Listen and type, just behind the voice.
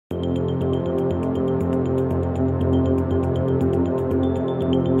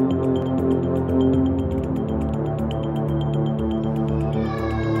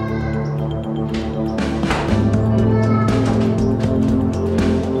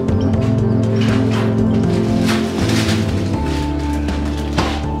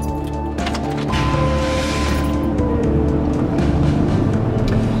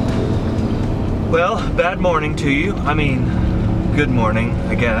bad morning to you. I mean, good morning,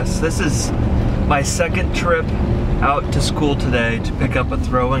 I guess. This is my second trip out to school today to pick up a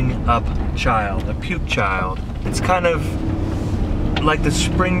throwing up child, a puke child. It's kind of like the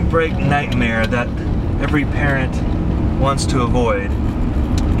spring break nightmare that every parent wants to avoid.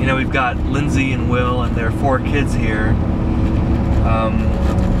 You know, we've got Lindsay and Will and their 4 kids here.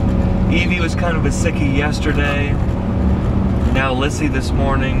 Evie was kind of a sickie yesterday, now Lissy this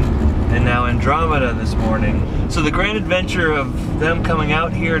morning, and now Andromeda this morning. So the grand adventure of them coming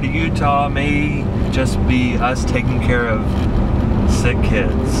out here to Utah may just be us taking care of sick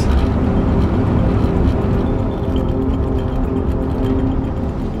kids.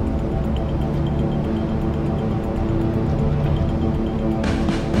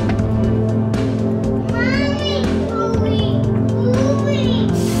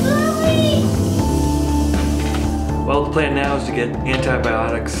 Well, the plan now is to get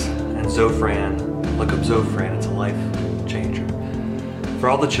antibiotics and Zofran. Look up Zofran, it's a life changer for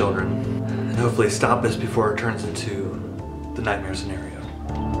all the children, and hopefully stop this before it turns into the nightmare scenario.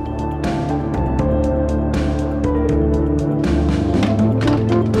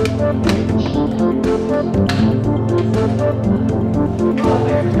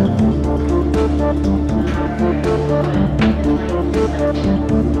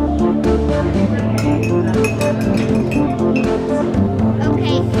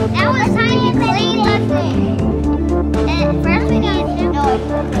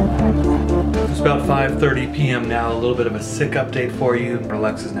 It's about 5:30 p.m. now, a little bit of a sick update for you.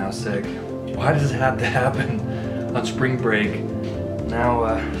 Alexa's now sick. Why does it have to happen on spring break?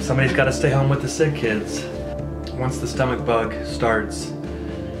 Now somebody's got to stay home with the sick kids. Once the stomach bug starts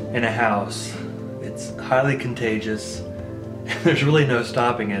in a house, it's highly contagious and there's really no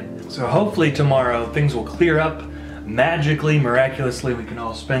stopping it. So hopefully tomorrow things will clear up magically, miraculously. We can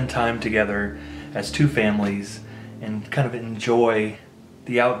all spend time together as 2 families and kind of enjoy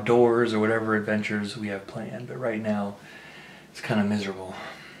the outdoors or whatever adventures we have planned. But right now, it's kind of miserable.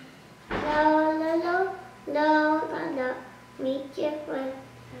 No. Meet your friend.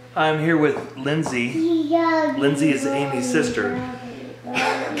 I'm here with Lindsay. Lindsay is Amy's sister.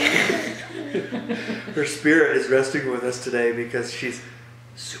 Her spirit is resting with us today because she's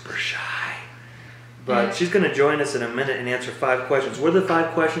super shy. But she's going to join us in a minute and answer 5 questions. What are the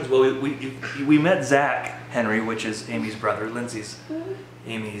 5 questions? Well, we met Zach Henry, which is Amy's brother. Lindsay's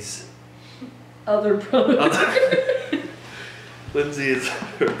Amy's other brother. Lindsay is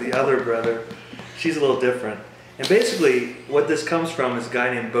the other brother. She's a little different. And basically, what this comes from is a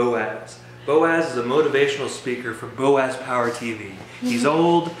guy named Boaz. Boaz is a motivational speaker for Boaz Power TV. He's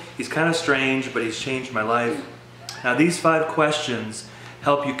old, he's kind of strange, but he's changed my life. Now, these 5 questions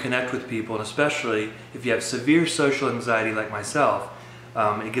help you connect with people, and especially if you have severe social anxiety like myself,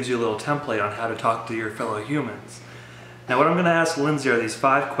 it gives you a little template on how to talk to your fellow humans. Now what I'm going to ask Lindsay are these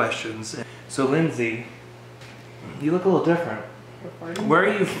 5 questions. So Lindsay, you look a little different. Where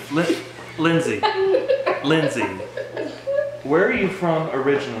are you, Lindsay, where are you from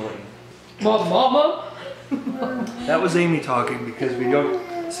originally? My mama? That was Amy talking because we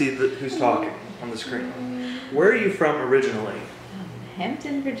don't see who's talking on the screen. Where are you from originally?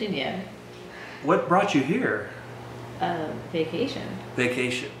 Hampton, Virginia. What brought you here? Vacation.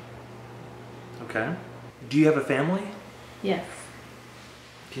 Vacation. Okay. Do you have a family? Yes.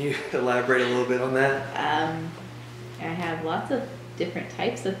 Can you elaborate a little bit on that? I have lots of different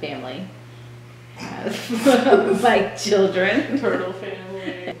types of family. Like children. Turtle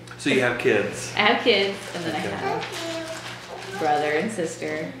family. So you have kids? I have kids, and then Okay. I have brother and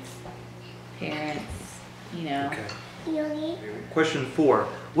sister, parents, you know. Okay. Yoni. Question 4.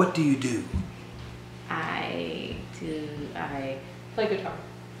 What do you do? I Play guitar.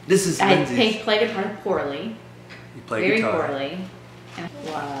 This is Lindsay's. play guitar poorly. You play Very guitar. poorly. And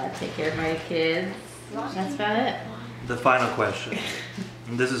I take care of my kids. That's about it. The final question.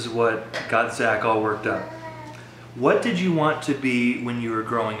 And this is what got Zach all worked up. What did you want to be when you were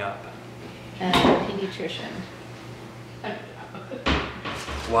growing up? Pediatrician.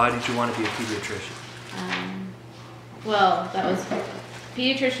 Why did you want to be a pediatrician? Well, that was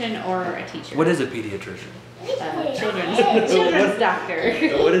pediatrician or a teacher. What is a pediatrician? Children's doctor.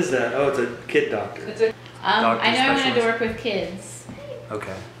 What is that? Oh, it's a kid doctor. I know I wanted to work with kids.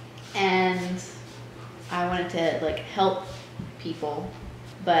 Okay. And I wanted to like help people,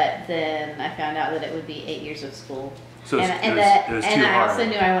 but then I found out that it would be 8 years of school. So and it was too I hard. also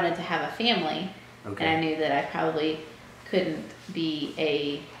knew I wanted to have a family, Okay. and I knew that I probably couldn't be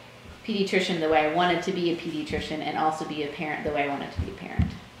a pediatrician the way I wanted to be a pediatrician and also be a parent the way I wanted to be a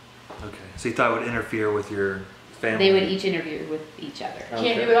parent. Okay. So you thought it would interfere with your family? They would each interview with each other. Okay.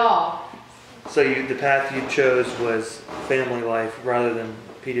 Can't do it all. So the path you chose was family life rather than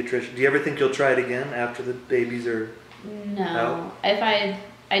pediatrician. Do you ever think you'll try it again after the babies are No. out? If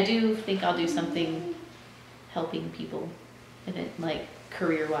I do think I'll do something helping people. If it, like,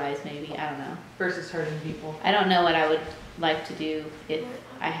 career-wise, maybe. I don't know. Versus hurting people. I don't know what I would like to do if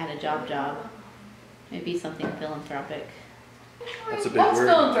I had a job. Maybe something philanthropic. That's a big What's word.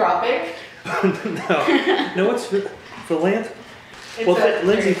 philanthropic? No, what's philanthropy? Well,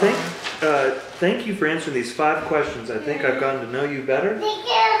 Lindsay, thank you for answering these 5 questions. I think I've gotten to know you better.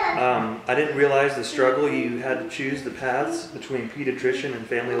 I didn't realize the struggle you had to choose the paths between pediatrician and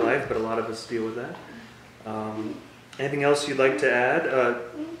family life, but a lot of us deal with that. Anything else you'd like to add?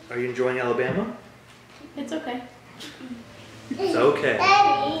 Are you enjoying Alabama? It's okay. It's okay.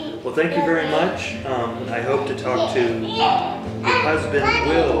 Well, thank you very much. I hope to talk to your husband,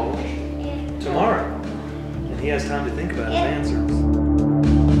 Will, tomorrow. And he has time to think about his answers.